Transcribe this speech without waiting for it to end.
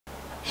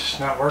It's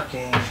not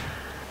working.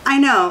 I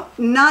know,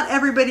 not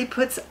everybody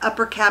puts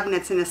upper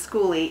cabinets in a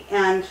Skoolie,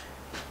 and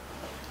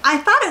I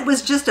thought it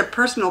was just a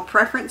personal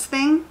preference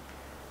thing.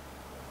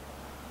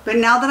 But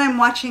now that I'm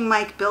watching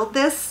Mike build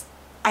this,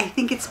 I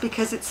think it's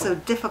because it's so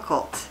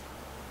difficult.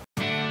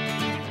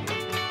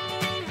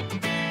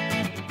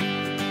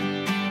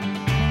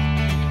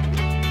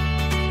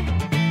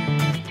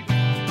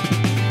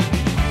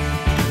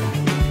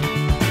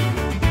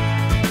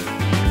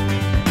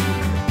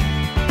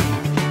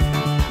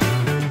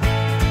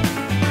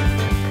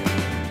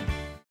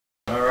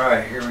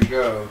 Alright, here we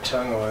go.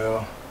 Tung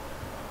oil.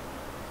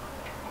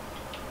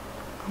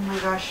 Oh my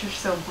gosh, you're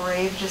so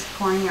brave, just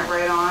pouring it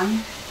right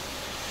on.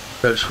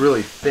 But it's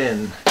really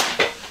thin,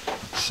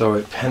 so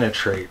it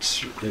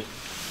penetrates. It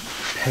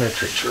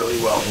penetrates really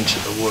well into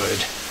the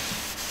wood.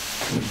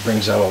 It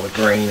brings out all the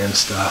grain and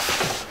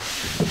stuff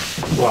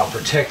while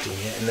protecting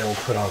it, and then we'll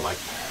put on like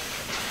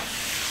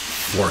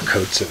 4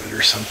 coats of it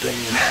or something,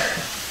 and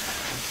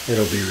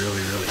it'll be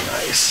really, really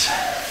nice.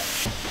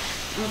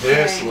 Okay.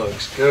 This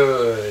looks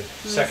good.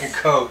 Second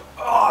coat,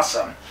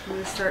 awesome. I'm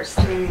gonna start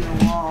staining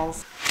the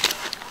walls.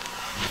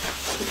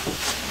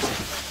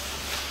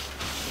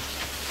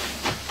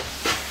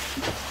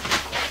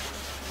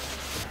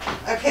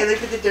 Okay,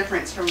 look at the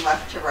difference from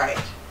left to right.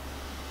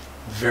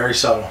 Very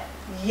subtle.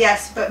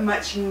 Yes, but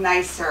much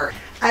nicer.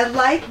 I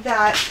like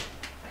that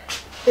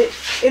it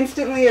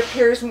instantly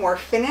appears more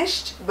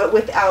finished, but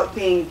without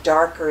being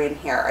darker in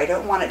here. I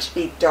don't want it to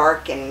be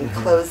dark and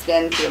closed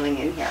in feeling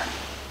in here.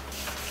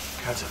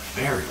 That's a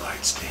very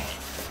light stain.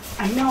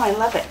 I know, I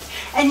love it.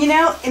 And you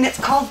know, and it's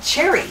called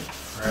cherry.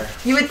 Right.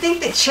 You would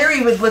think that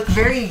cherry would look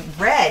very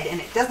red,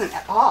 and it doesn't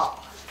at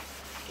all.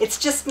 It's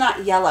just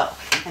not yellow,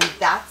 and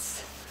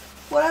that's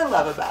what I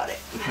love about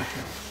it.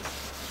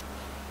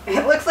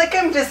 It looks like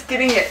I'm just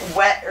getting it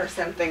wet or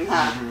something,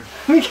 huh?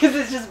 Because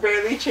it just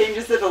barely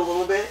changes it a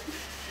little bit.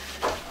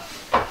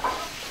 Yeah,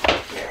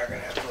 we're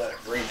gonna have to let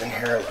it breathe in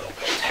here a little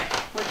bit.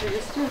 What'd you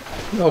just do?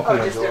 Open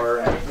the door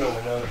and open the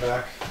window in the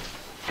back.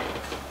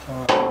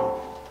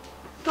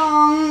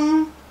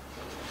 Dong!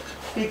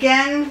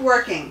 Begin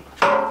working.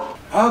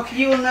 Okay.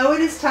 You will know it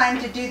is time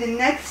to do the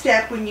next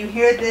step when you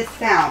hear this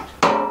sound.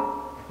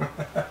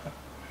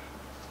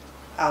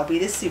 I'll be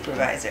the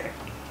supervisor.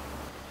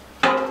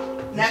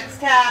 Next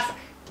task.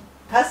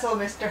 Hustle,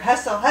 Mr.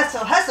 Hustle,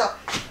 hustle, hustle.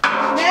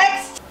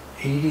 Next.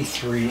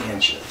 83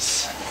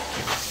 inches.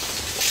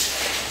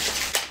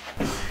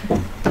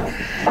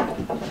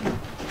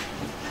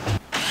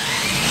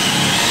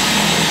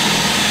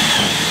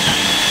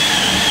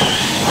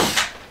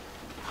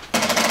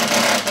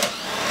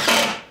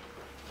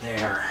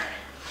 There.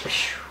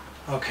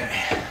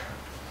 Okay.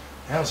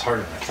 That was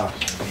harder than I thought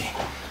it was going to be.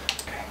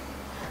 Okay.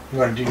 You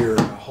want to do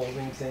your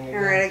holding thing again?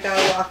 Alright, I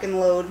gotta lock and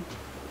load.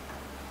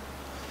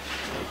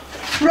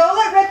 Roll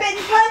it, rip it,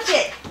 and punch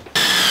it!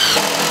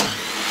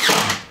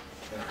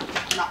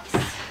 Nice.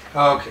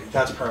 Okay,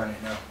 that's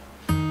permanent now.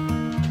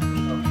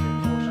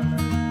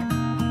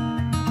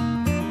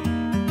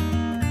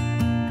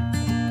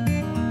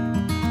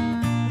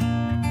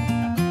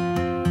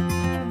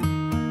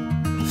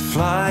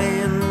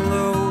 Flying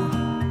low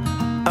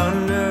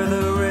under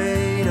the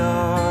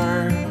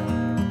radar,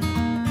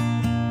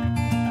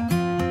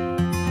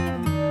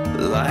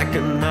 like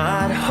a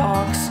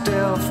Nighthawk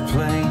stealth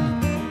plane,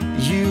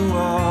 you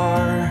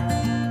are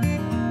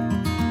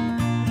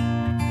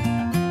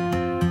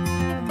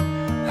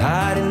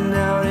hiding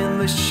out in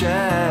the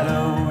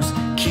shadows,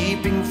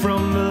 keeping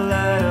from the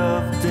light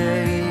of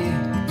day.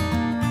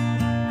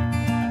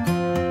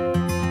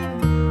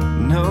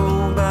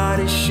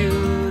 Nobody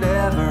should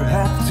ever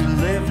have to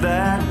live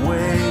that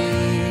way.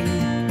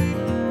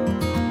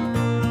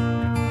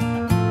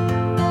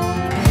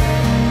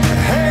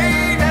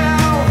 Hey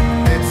now,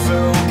 it's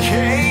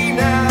okay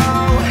now.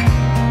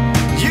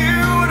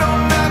 You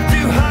don't have to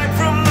hide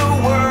from the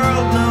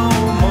world no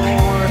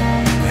more.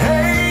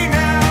 Hey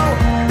now,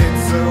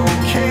 it's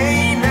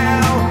okay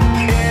now.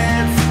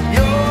 It's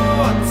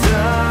your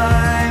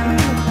time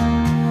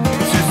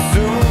to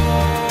soar.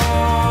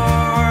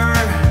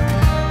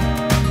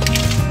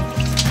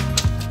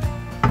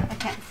 I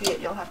can't see it,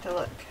 you'll have to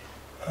look.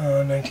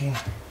 19.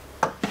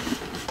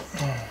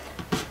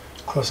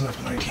 Close enough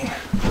to 19.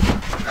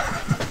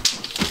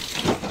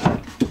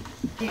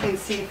 You can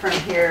see from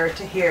here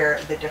to here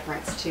the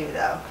difference too,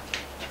 though.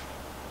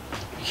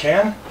 You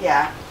can?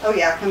 Yeah. Oh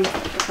yeah, come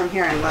from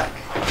here and look.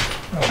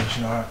 No, it's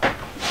not.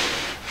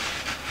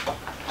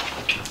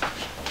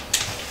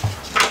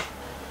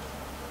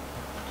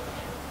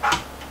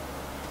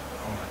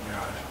 Oh my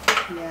god.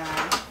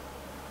 Yeah.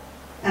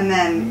 And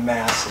then,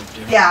 Massive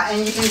difference. yeah,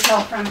 and you can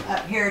tell from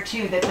up here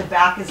too that the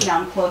back is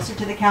down closer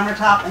to the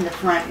countertop and the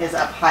front is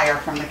up higher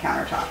from the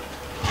countertop.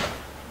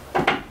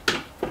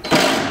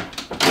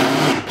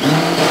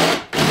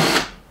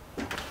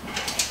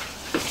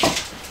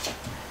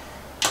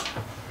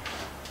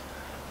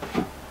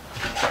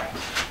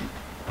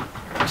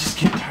 I just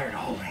get tired of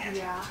holding it.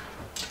 Yeah.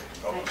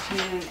 19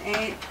 and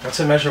 8, What's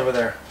the measure over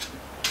there?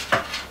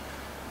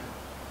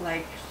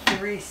 like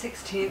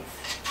 3/16.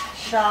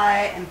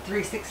 shy and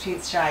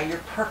 3/16 shy. You're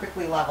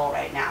perfectly level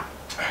right now.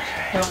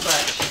 Okay. Don't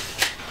budge.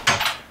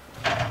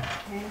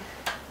 Okay.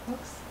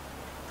 Oops.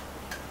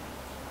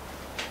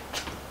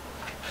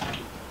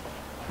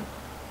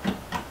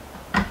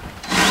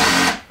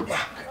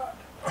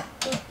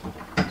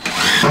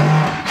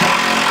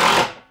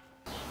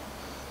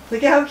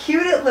 Look at how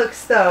cute it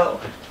looks though.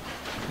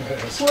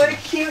 What a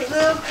cute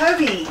little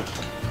cubby.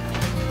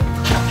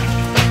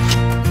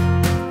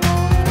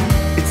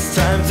 It's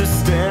time to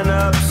stand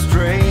up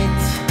straight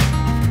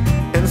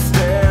and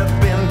step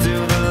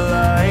into the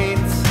light.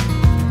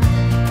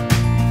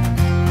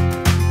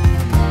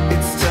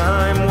 It's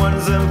time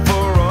once and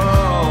for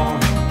all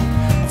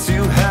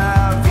to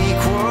have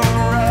equal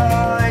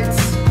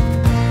rights.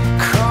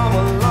 Come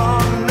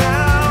along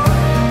now.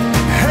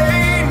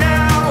 Hey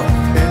now,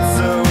 it's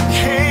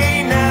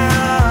okay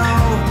now.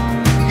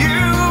 You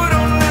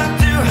don't have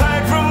to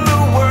hide from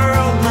the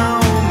world no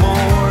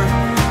more.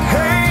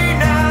 Hey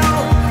now,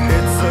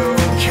 it's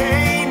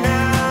okay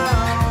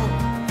now.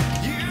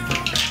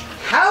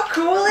 How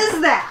cool is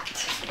that?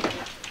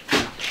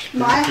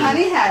 My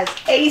honey has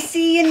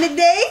AC in the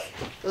day,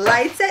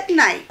 lights at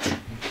night.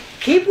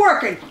 Keep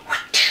working.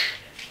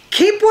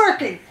 Keep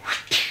working.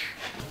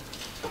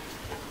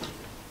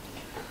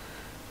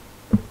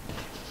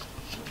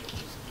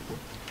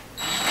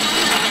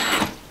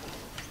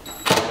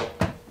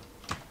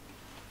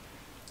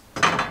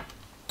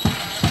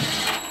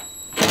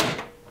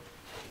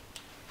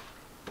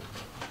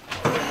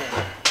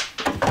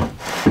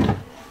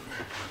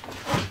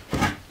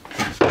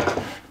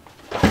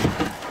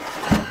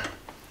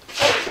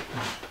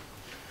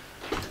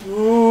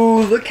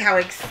 Ooh, look how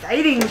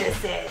exciting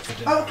this is.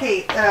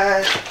 Okay,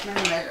 let me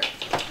measure.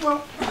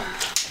 Well,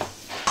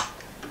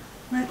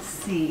 let's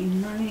see,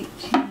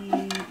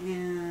 19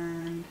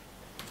 and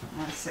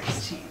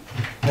 16.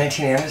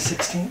 19 and a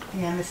 16?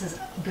 Yeah, and this is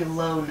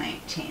below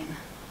 19.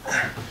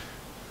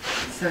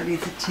 So it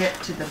needs to tip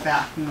to the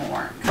back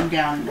more. Come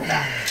down in the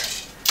back.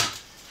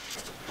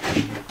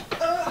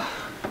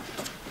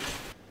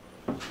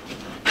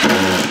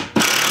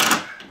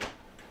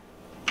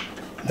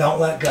 Don't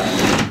let go.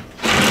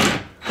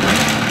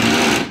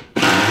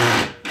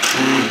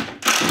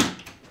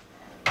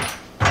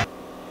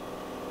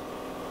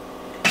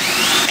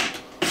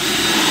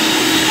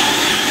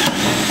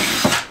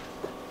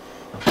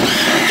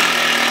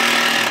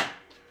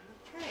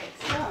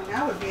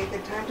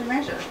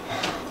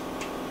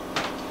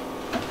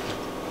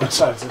 What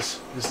size is this?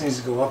 This needs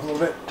to go up a little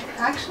bit.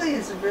 Actually,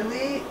 it's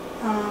really, it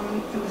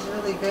was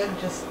really good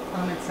just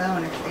on its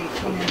own. It's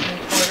 18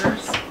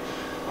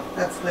 3/4.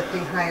 That's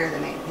lifting higher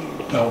than 18.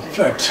 No, a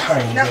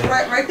tiny No, bit.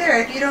 right there.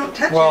 If you don't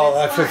touch Well,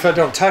 it, it's if fine. I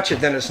don't touch it,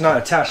 then it's not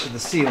attached to the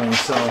ceiling.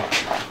 So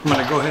I'm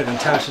gonna go ahead and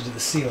attach it to the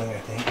ceiling, I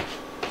think.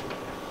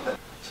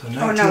 So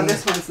 19. Oh no,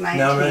 this one's 19.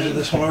 Now measure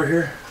this one over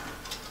here.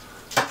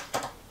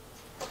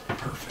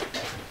 Perfect.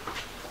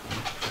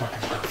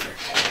 Fucking perfect.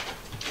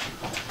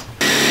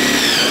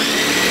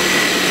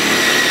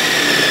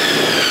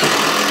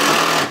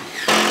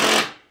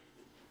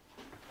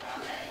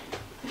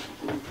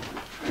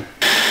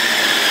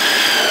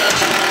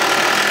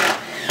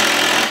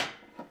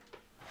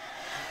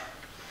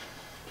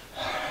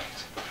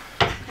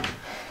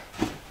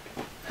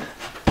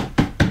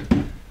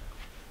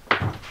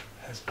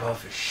 That's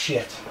buff as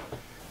shit.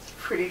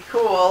 Pretty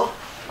cool.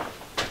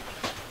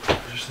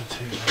 There's the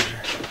tape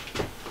measure.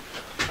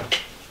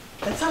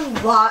 That's a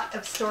lot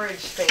of storage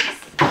space.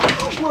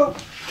 Whoa.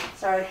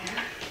 Sorry.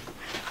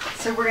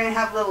 So we're gonna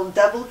have little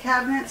double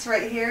cabinets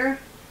right here,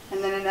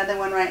 and then another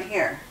one right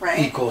here, right?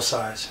 Equal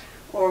size.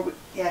 Or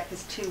yeah,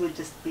 because 2 would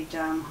just be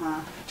dumb,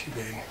 huh? Too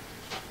big.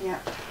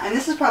 Yep. And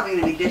this is probably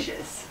gonna be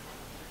dishes.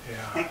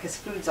 Yeah. Because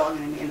food's all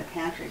gonna be in the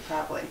pantry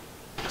probably.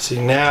 See,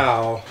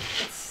 now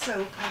It's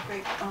so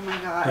perfect. Oh my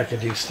god. I can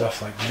do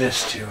stuff like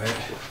this to it.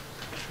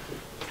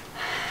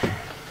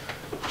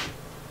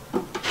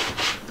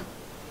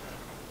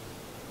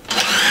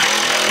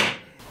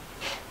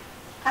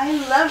 I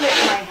love it,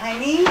 my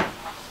honey.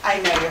 I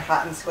know you're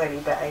hot and sweaty,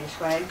 but I just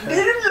wanted to get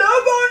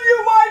love on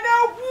you right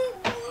now.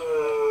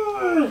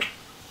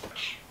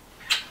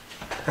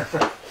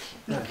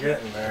 We're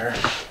getting there.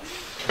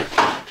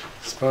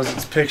 Suppose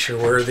it's picture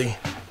worthy.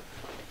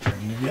 Bring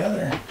them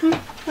together.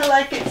 I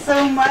like it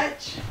so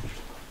much.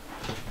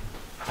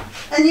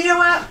 And you know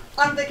what?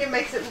 I'm thinking it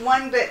makes it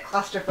one bit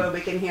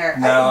claustrophobic in here.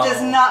 No. It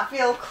does not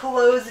feel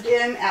closed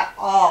in at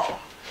all.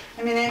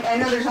 I mean, I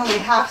know there's only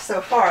half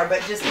so far,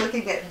 but just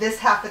looking at this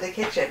half of the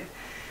kitchen,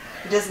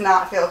 it does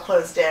not feel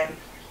closed in.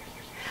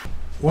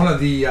 One of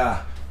the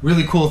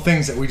really cool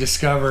things that we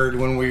discovered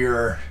when we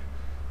were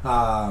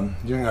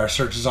doing our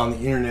searches on the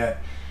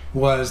internet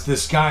was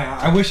this guy.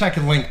 I wish I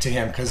could link to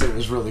him because it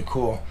was really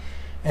cool.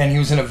 And he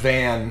was in a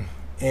van,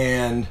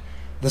 and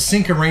the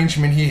sink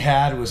arrangement he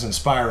had was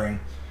inspiring.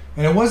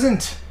 And it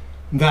wasn't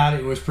that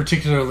it was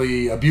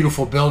particularly a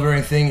beautiful build or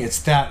anything, it's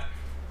that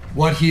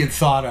what he had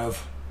thought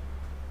of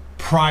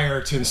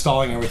prior to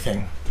installing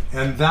everything.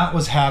 And that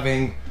was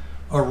having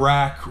a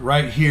rack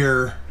right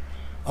here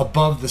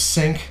above the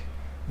sink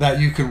that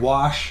you could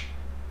wash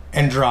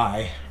and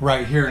dry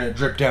right here, and it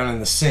dripped down in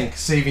the sink,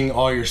 saving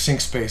all your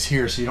sink space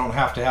here, so you don't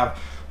have to have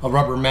a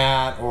rubber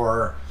mat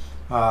or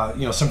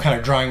you know, some kind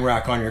of drying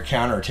rack on your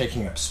counter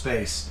taking up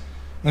space.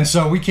 And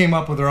so we came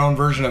up with our own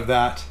version of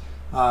that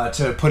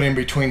to put in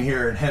between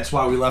here, and hence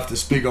why we left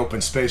this big open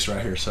space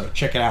right here. So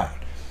check it out.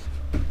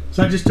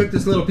 So I just took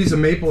this little piece of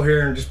maple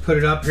here and just put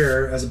it up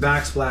here as a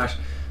backsplash.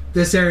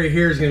 This area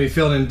here is going to be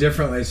filled in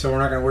differently, so we're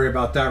not going to worry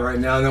about that right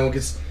now. And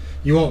then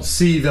you won't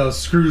see those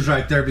screws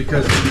right there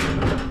because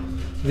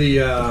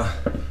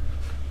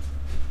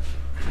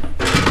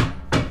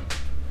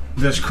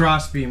this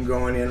cross beam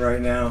going in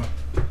right now.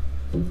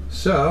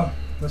 So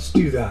let's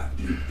do that.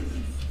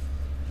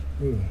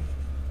 Ooh.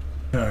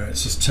 All right,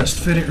 let's just test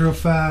fit it real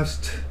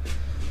fast.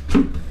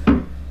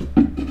 I'm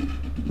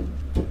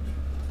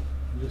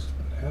just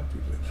happy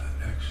with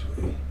that,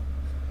 actually.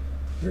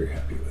 Very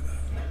happy with that.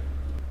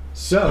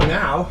 So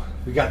now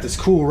we got this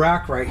cool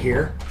rack right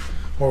here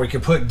where we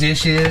can put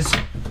dishes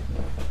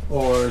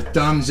or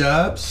thumbs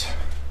ups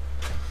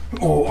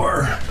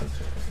or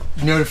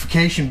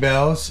notification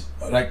bells,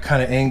 like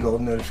kind of angled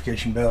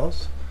notification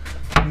bells.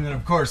 And then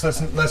of course,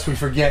 lest we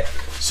forget,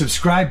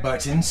 subscribe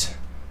buttons.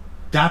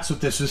 That's what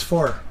this is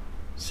for.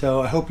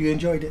 So I hope you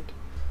enjoyed it.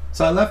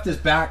 So I left this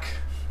back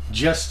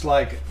just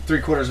like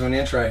 3/4 of an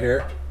inch right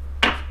here.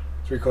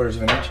 3/4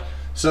 of an inch.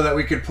 So that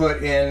we could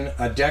put in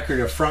a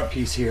decorative front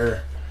piece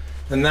here.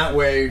 And that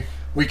way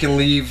we can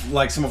leave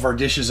like some of our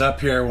dishes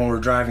up here when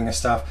we're driving and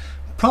stuff.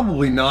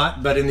 Probably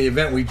not, but in the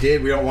event we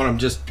did, we don't want them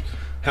just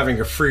having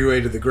a freeway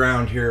to the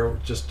ground here,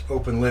 just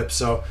open lips.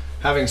 So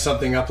having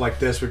something up like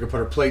this, we could put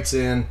our plates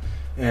in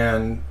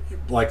and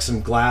like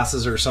some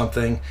glasses or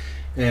something.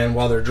 And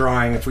while they're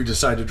drying, if we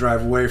decide to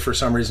drive away for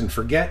some reason,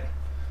 forget,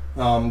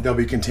 they'll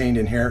be contained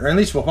in here, or at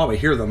least we'll probably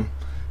hear them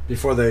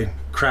before they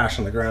crash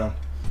on the ground.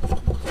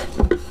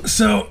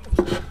 So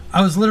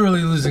I was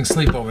literally losing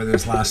sleep over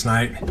this last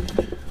night,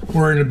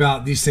 worrying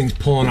about these things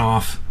pulling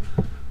off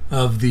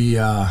of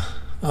the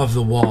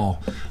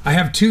wall. I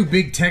have 2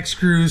 big tech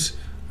screws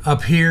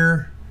up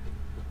here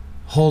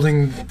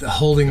holding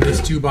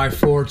this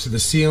 2x4 to the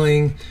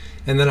ceiling,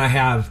 and then I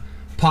have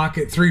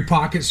 3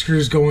 pocket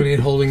screws going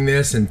in holding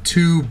this, and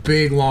 2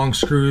 big long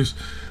screws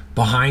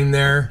behind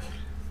there.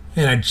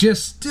 And I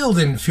just still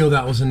didn't feel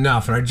that was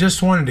enough, and I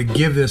just wanted to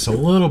give this a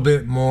little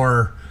bit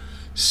more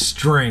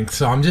strength.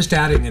 So I'm just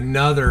adding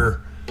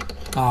another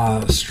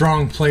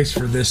strong place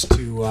for this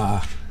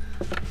to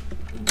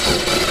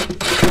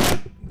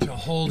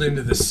hold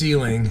into the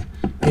ceiling,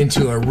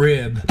 into a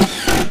rib,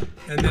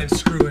 and then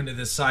screw into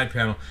this side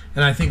panel.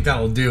 And I think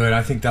that'll do it.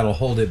 I think that'll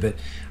hold it, but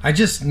I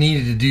just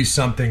needed to do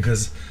something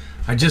because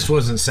I just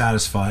wasn't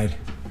satisfied.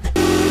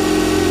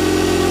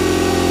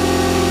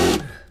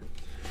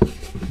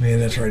 Man,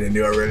 that's right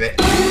into a rivet.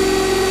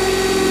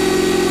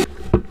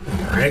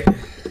 All right.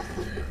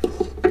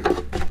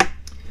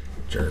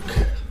 Jerk.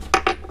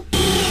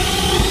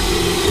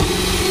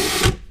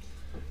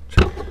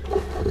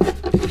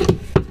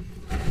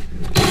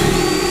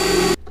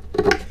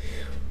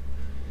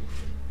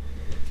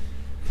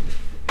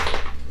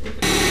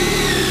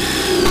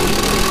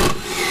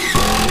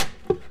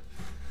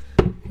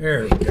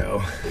 There we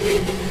go.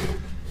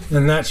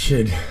 And that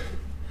should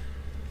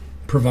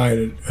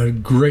provide a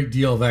great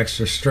deal of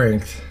extra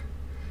strength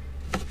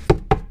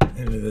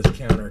into this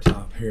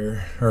countertop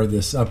here, or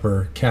this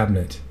upper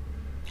cabinet.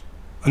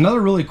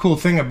 Another really cool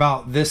thing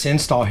about this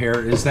install here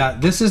is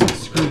that this isn't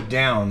screwed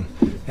down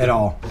at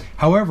all.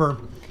 However,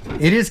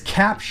 it is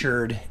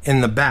captured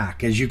in the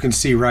back, as you can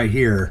see right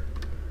here.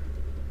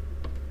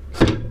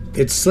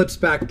 It slips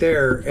back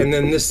there, and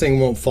then this thing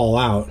won't fall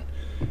out.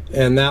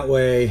 And that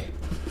way,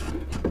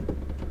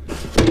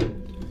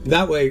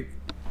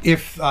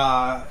 if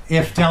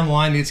down the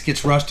line it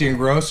gets rusty and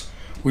gross,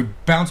 we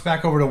bounce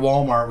back over to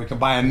Walmart, we can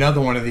buy another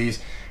one of these,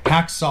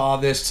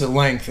 hacksaw this to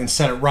length and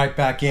set it right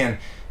back in,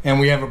 and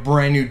we have a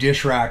brand new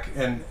dish rack,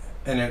 and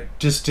it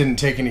just didn't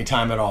take any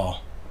time at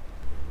all.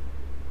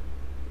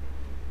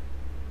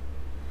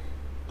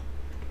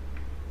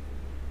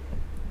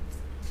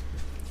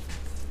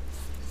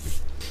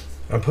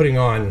 I'm putting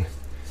on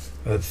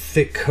a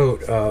thick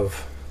coat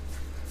of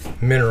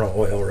mineral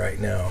oil right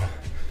now.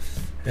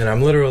 And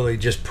I'm literally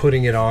just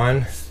putting it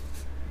on,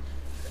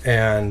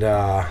 and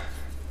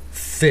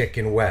thick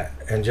and wet,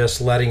 and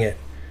just letting it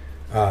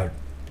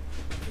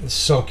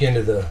soak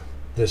into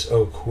this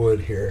oak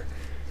wood here.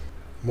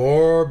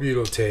 More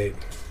butyl tape,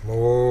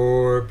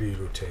 more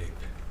butyl tape.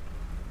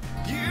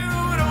 You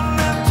don't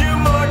have too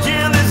much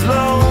in this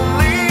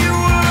lonely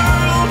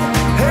world.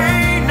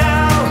 Hey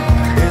now,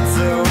 it's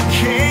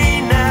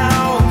okay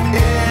now.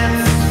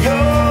 It's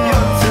your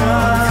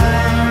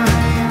time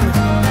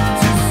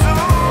to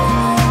soar.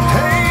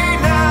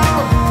 Hey now,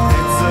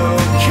 it's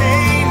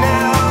okay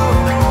now.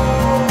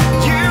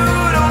 You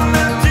don't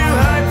have to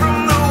hide from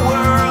the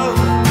world.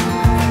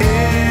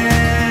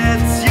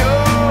 It's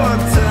your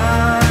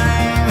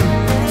time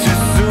to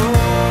soar.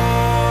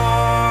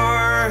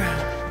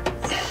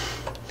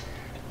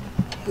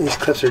 These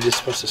clips are just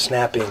supposed to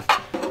snap in.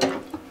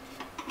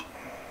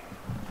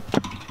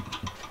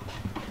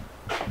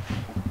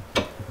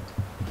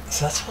 Is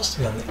that supposed to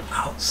be on the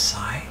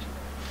outside?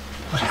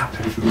 What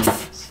happened if it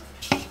was?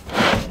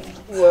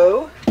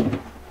 Whoa.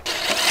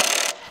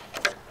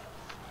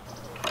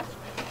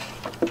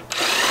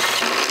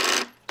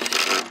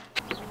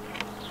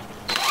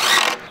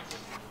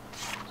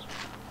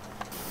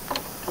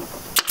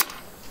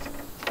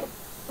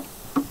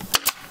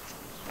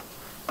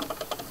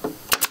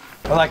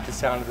 I like the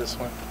sound of this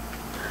one.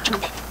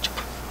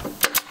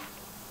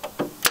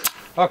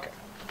 Okay.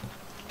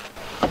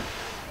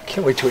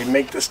 Can't wait till we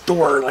make this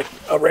door like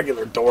a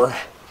regular door.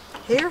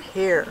 Here,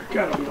 here.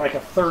 Gotta be like a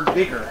third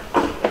bigger.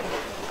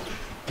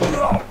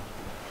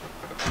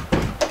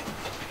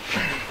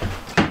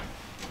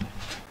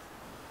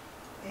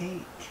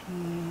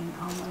 18,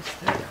 almost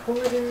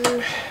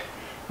 3/4.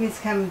 Needs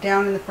to come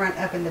down in the front,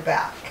 up in the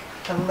back.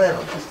 A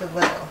little, just a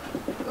little.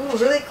 Ooh,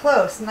 really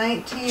close.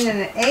 19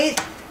 1/8,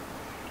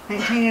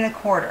 19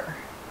 1/4.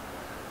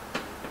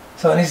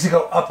 So it needs to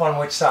go up on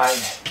which side?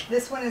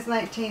 This one is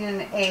 19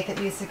 1/8. It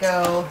needs to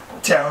go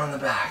Down in the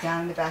back.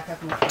 down in the back,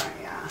 up in the front,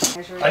 yeah.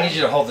 I need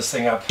you to hold this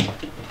thing up.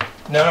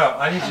 No,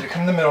 I need you to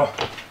come in the middle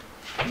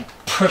and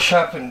push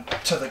up and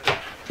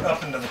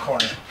up into the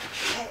corner.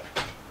 Okay.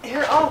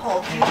 Here, I'll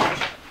hold you.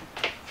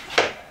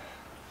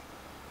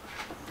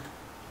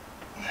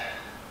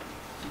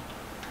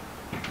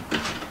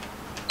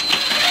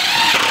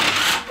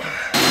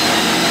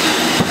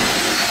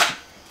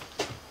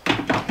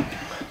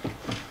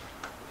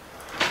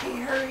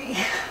 Hurry.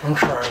 I'm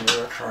trying, dude.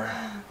 I'm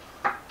trying.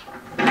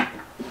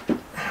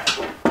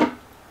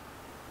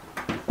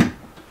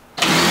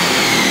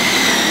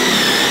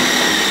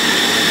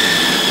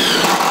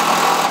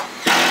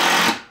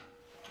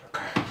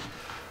 Okay.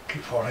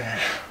 Keep holding it.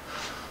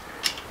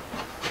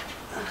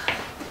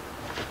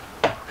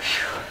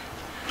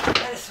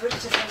 Gotta switch to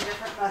some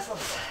different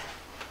muscles.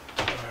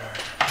 Alright.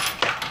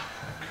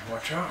 Okay,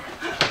 watch out.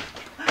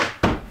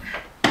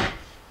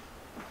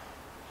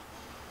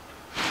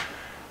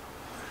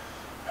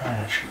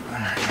 Alright, shoot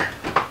one right here.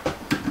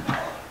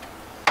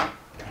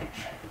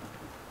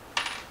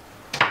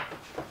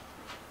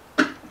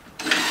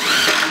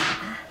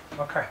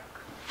 Okay.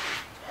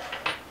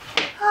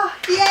 Oh,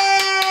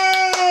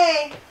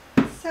 yay!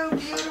 So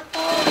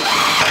beautiful.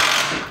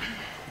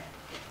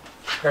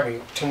 Grab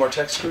me 2 more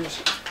tech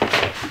screws.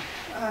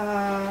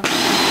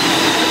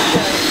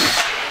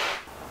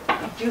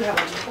 You do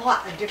have a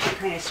lot of different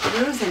kind of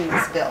screws in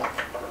this build.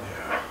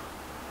 Yeah.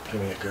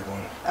 Give me a good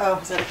one. Oh,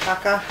 is that a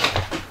caca?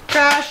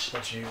 Crash!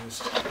 That's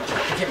used.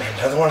 Give me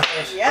another one of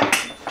those. Yep.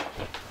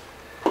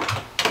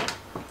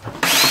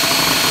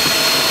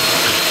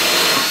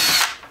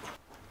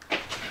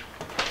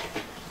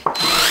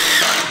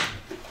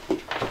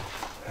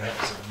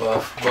 That's a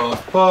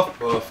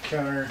buff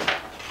counter.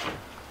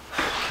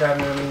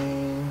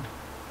 Cabinet.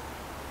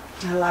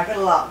 I like it a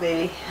lot,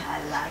 baby.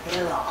 I like it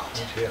a lot.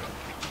 Me too.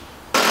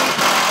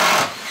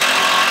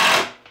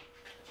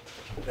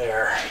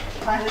 There.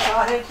 Finally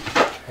got it.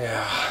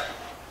 Yeah.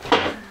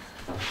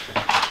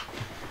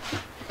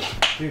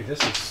 Dude,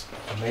 this is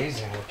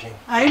amazing looking.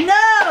 I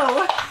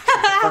know!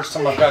 First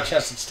time I've got a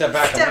chance to step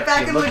back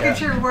and look at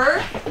your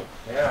work.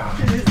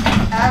 Yeah. It is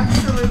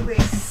absolutely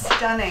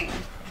stunning.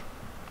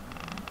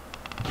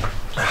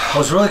 I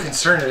was really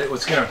concerned that it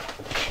was going to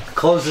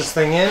close this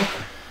thing in.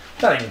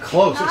 Not even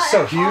close. It's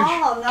so huge.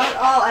 Not at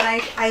all.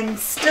 And I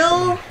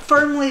still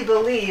firmly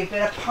believe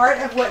that a part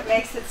of what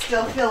makes it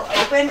still feel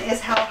open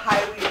is how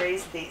high we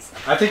raise these.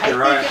 I think you're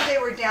right. I think if they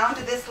were down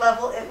to this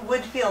level, it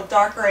would feel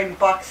darker and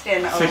boxed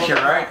in. I think you're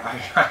right.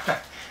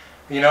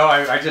 You know,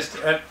 I just,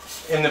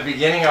 in the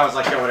beginning, I was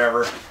like, yeah,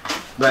 whatever.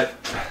 But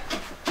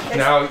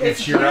now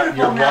it's you're right.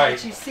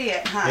 That you see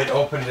it, huh? It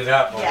opened it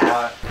up a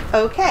lot.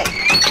 Okay.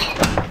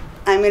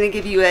 I'm going to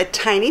give you a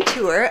tiny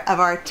tour of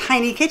our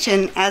tiny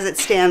kitchen as it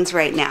stands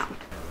right now.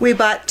 We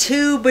bought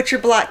 2 butcher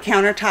block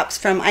countertops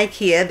from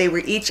IKEA. They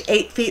were each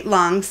 8 feet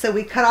long, so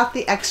we cut off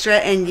the extra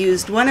and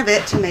used one of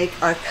it to make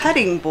our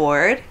cutting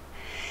board.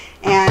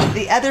 And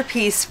the other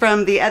piece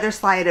from the other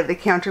side of the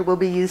counter will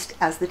be used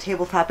as the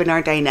tabletop in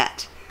our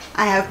dinette.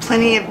 I have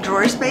plenty of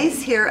drawer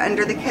space here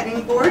under the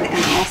cutting board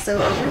and also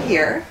over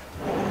here.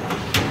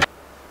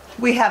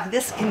 We have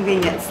this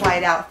convenient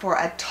slide out for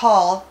a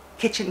tall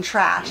kitchen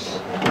trash.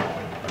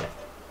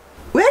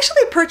 We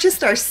actually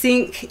purchased our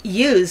sink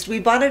used. We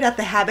bought it at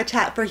the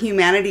Habitat for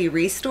Humanity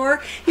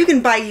Restore. You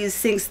can buy used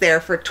sinks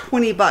there for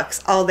 20 bucks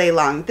all day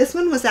long. This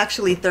one was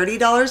actually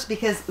 $30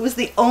 because it was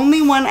the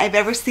only one I've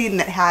ever seen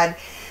that had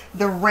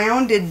the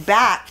rounded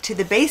back to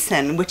the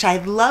basin, which I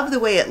love the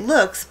way it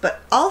looks, but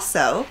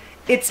also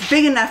it's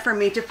big enough for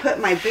me to put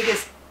my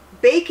biggest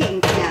baking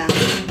pans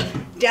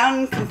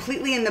down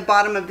completely in the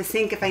bottom of the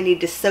sink if I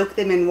need to soak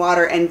them in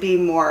water and be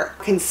more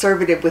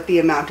conservative with the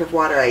amount of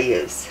water I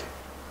use.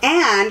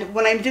 And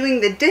when I'm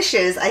doing the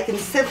dishes, I can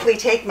simply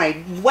take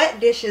my wet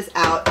dishes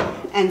out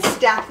and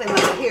stack them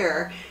up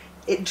here.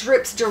 It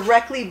drips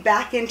directly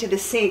back into the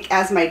sink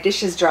as my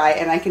dishes dry,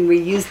 and I can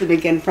reuse them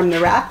again from the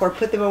rack or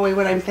put them away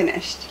when I'm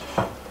finished.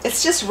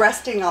 It's just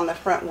resting on the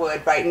front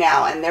wood right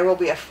now, and there will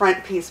be a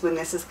front piece when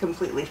this is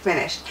completely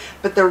finished,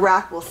 but the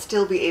rack will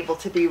still be able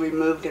to be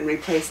removed and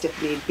replaced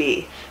if need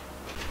be.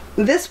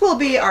 This will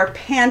be our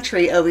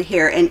pantry over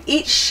here, and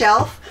each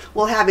shelf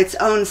will have its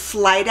own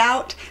slide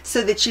out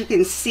so that you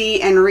can see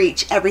and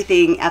reach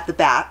everything at the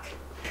back.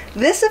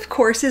 This, of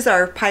course, is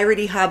our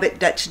Piratey Hobbit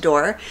Dutch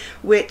door,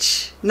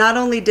 which not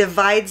only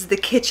divides the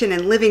kitchen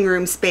and living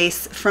room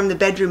space from the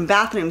bedroom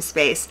bathroom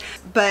space,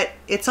 but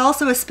it's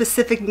also a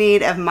specific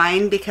need of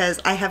mine because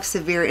I have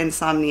severe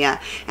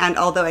insomnia, and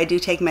although I do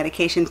take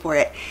medication for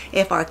it,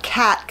 if our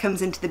cat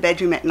comes into the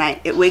bedroom at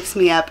night, it wakes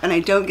me up and I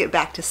don't get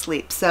back to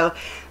sleep. So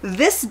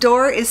this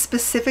door is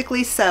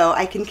specifically so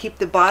I can keep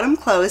the bottom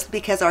closed,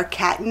 because our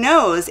cat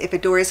knows if a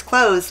door is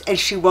closed and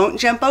she won't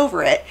jump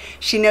over it,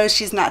 she knows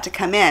she's not to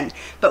come in.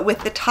 But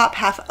with the top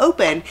half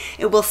open,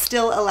 it will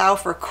still allow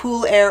for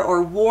cool air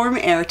or warm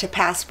air to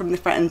pass from the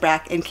front and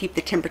back and keep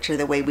the temperature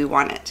the way we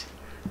want it.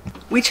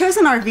 We chose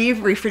an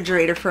RV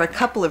refrigerator for a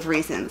couple of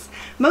reasons.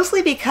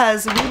 Mostly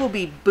because we will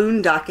be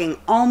boondocking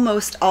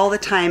almost all the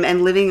time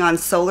and living on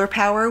solar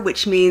power,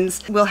 which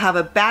means we'll have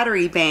a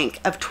battery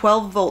bank of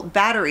 12-volt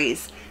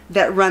batteries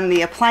that run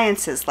the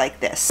appliances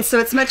like this. So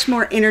it's much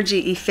more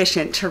energy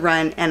efficient to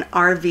run an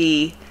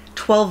RV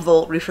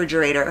 12-volt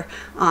refrigerator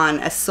on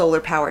a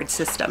solar-powered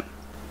system.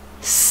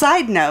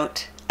 Side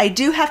note, I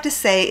do have to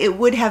say it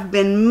would have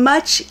been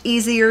much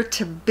easier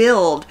to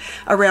build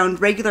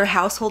around regular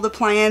household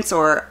appliance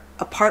or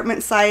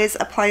apartment size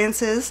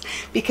appliances,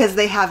 because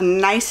they have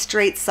nice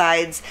straight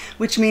sides,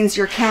 which means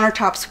your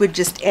countertops would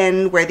just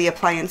end where the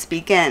appliance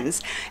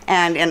begins.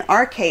 And in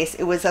our case,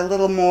 it was a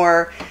little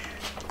more,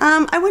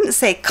 I wouldn't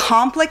say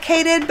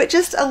complicated, but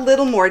just a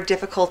little more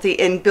difficulty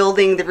in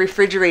building the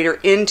refrigerator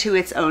into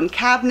its own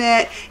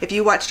cabinet. If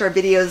you watched our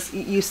videos,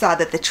 you saw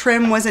that the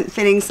trim wasn't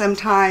fitting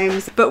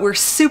sometimes, but we're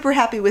super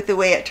happy with the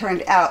way it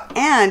turned out.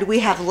 And we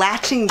have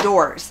latching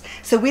doors,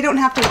 so we don't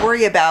have to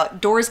worry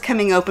about doors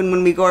coming open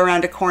when we go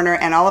around a corner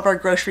and all of our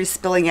groceries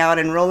spilling out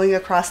and rolling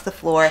across the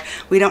floor.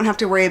 We don't have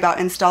to worry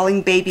about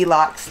installing baby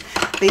locks.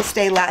 They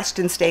stay latched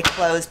and stay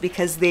closed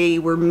because they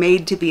were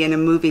made to be in a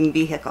moving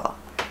vehicle.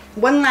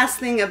 One last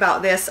thing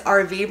about this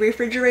RV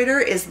refrigerator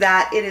is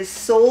that it is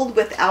sold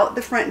without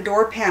the front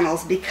door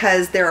panels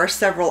because there are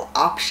several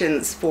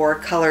options for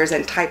colors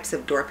and types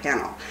of door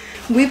panel.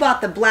 We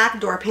bought the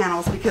black door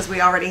panels because we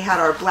already had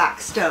our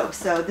black stove.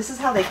 So this is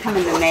how they come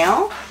in the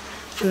mail,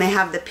 and they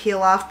have the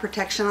peel off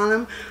protection on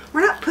them. We're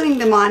not putting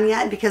them on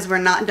yet because we're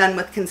not done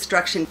with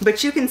construction,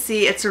 but you can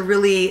see it's a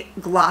really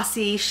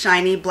glossy,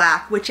 shiny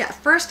black, which at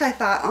first I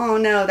thought, oh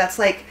no, that's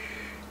like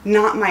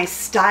not my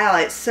style.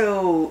 It's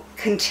so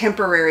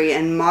contemporary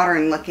and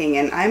modern looking,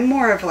 and I'm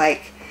more of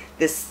like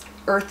this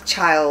earth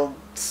child,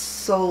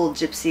 soul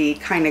gypsy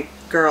kind of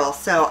girl,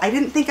 so I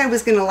didn't think I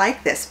was gonna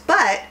like this.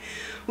 But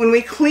when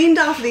we cleaned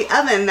off the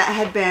oven that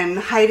had been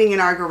hiding in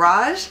our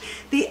garage,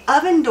 the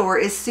oven door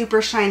is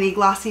super shiny,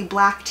 glossy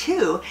black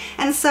too,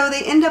 and so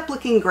they end up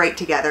looking great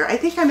together. I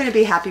think I'm gonna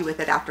be happy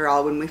with it after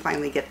all when we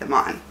finally get them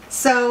on.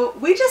 So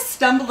we just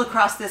stumbled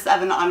across this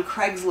oven on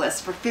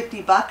Craigslist for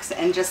 50 bucks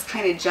and just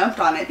kind of jumped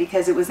on it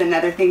because it was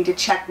another thing to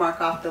check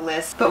mark off the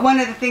list. But one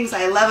of the things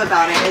I love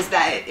about it is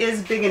that it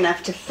is big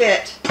enough to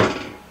fit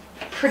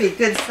pretty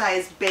good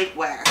sized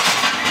bakeware.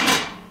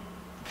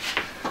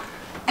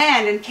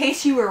 And in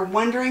case you were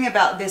wondering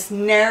about this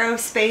narrow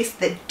space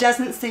that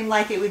doesn't seem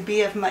like it would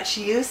be of much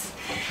use,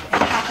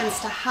 it happens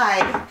to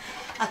hide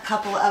a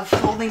couple of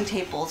folding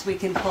tables we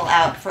can pull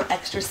out for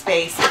extra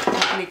space if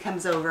company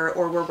comes over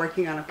or we're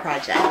working on a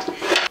project.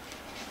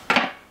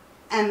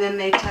 And then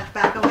they tuck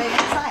back away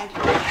inside.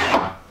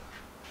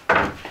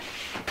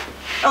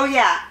 Oh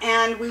yeah,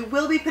 and we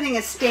will be putting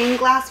a stained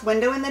glass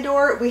window in the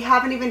door. We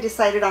haven't even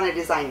decided on a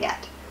design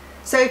yet.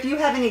 So if you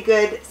have any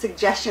good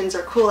suggestions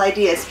or cool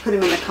ideas, put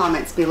them in the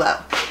comments below.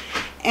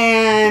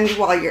 And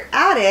while you're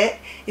at it,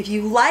 if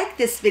you like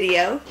this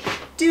video,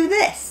 do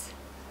this.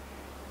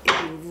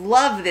 If you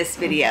love this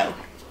video,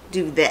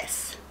 do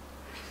this.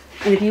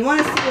 And if you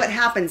want to see what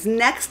happens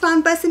next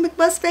on Bussy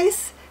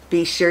McBusface,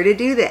 be sure to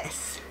do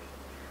this.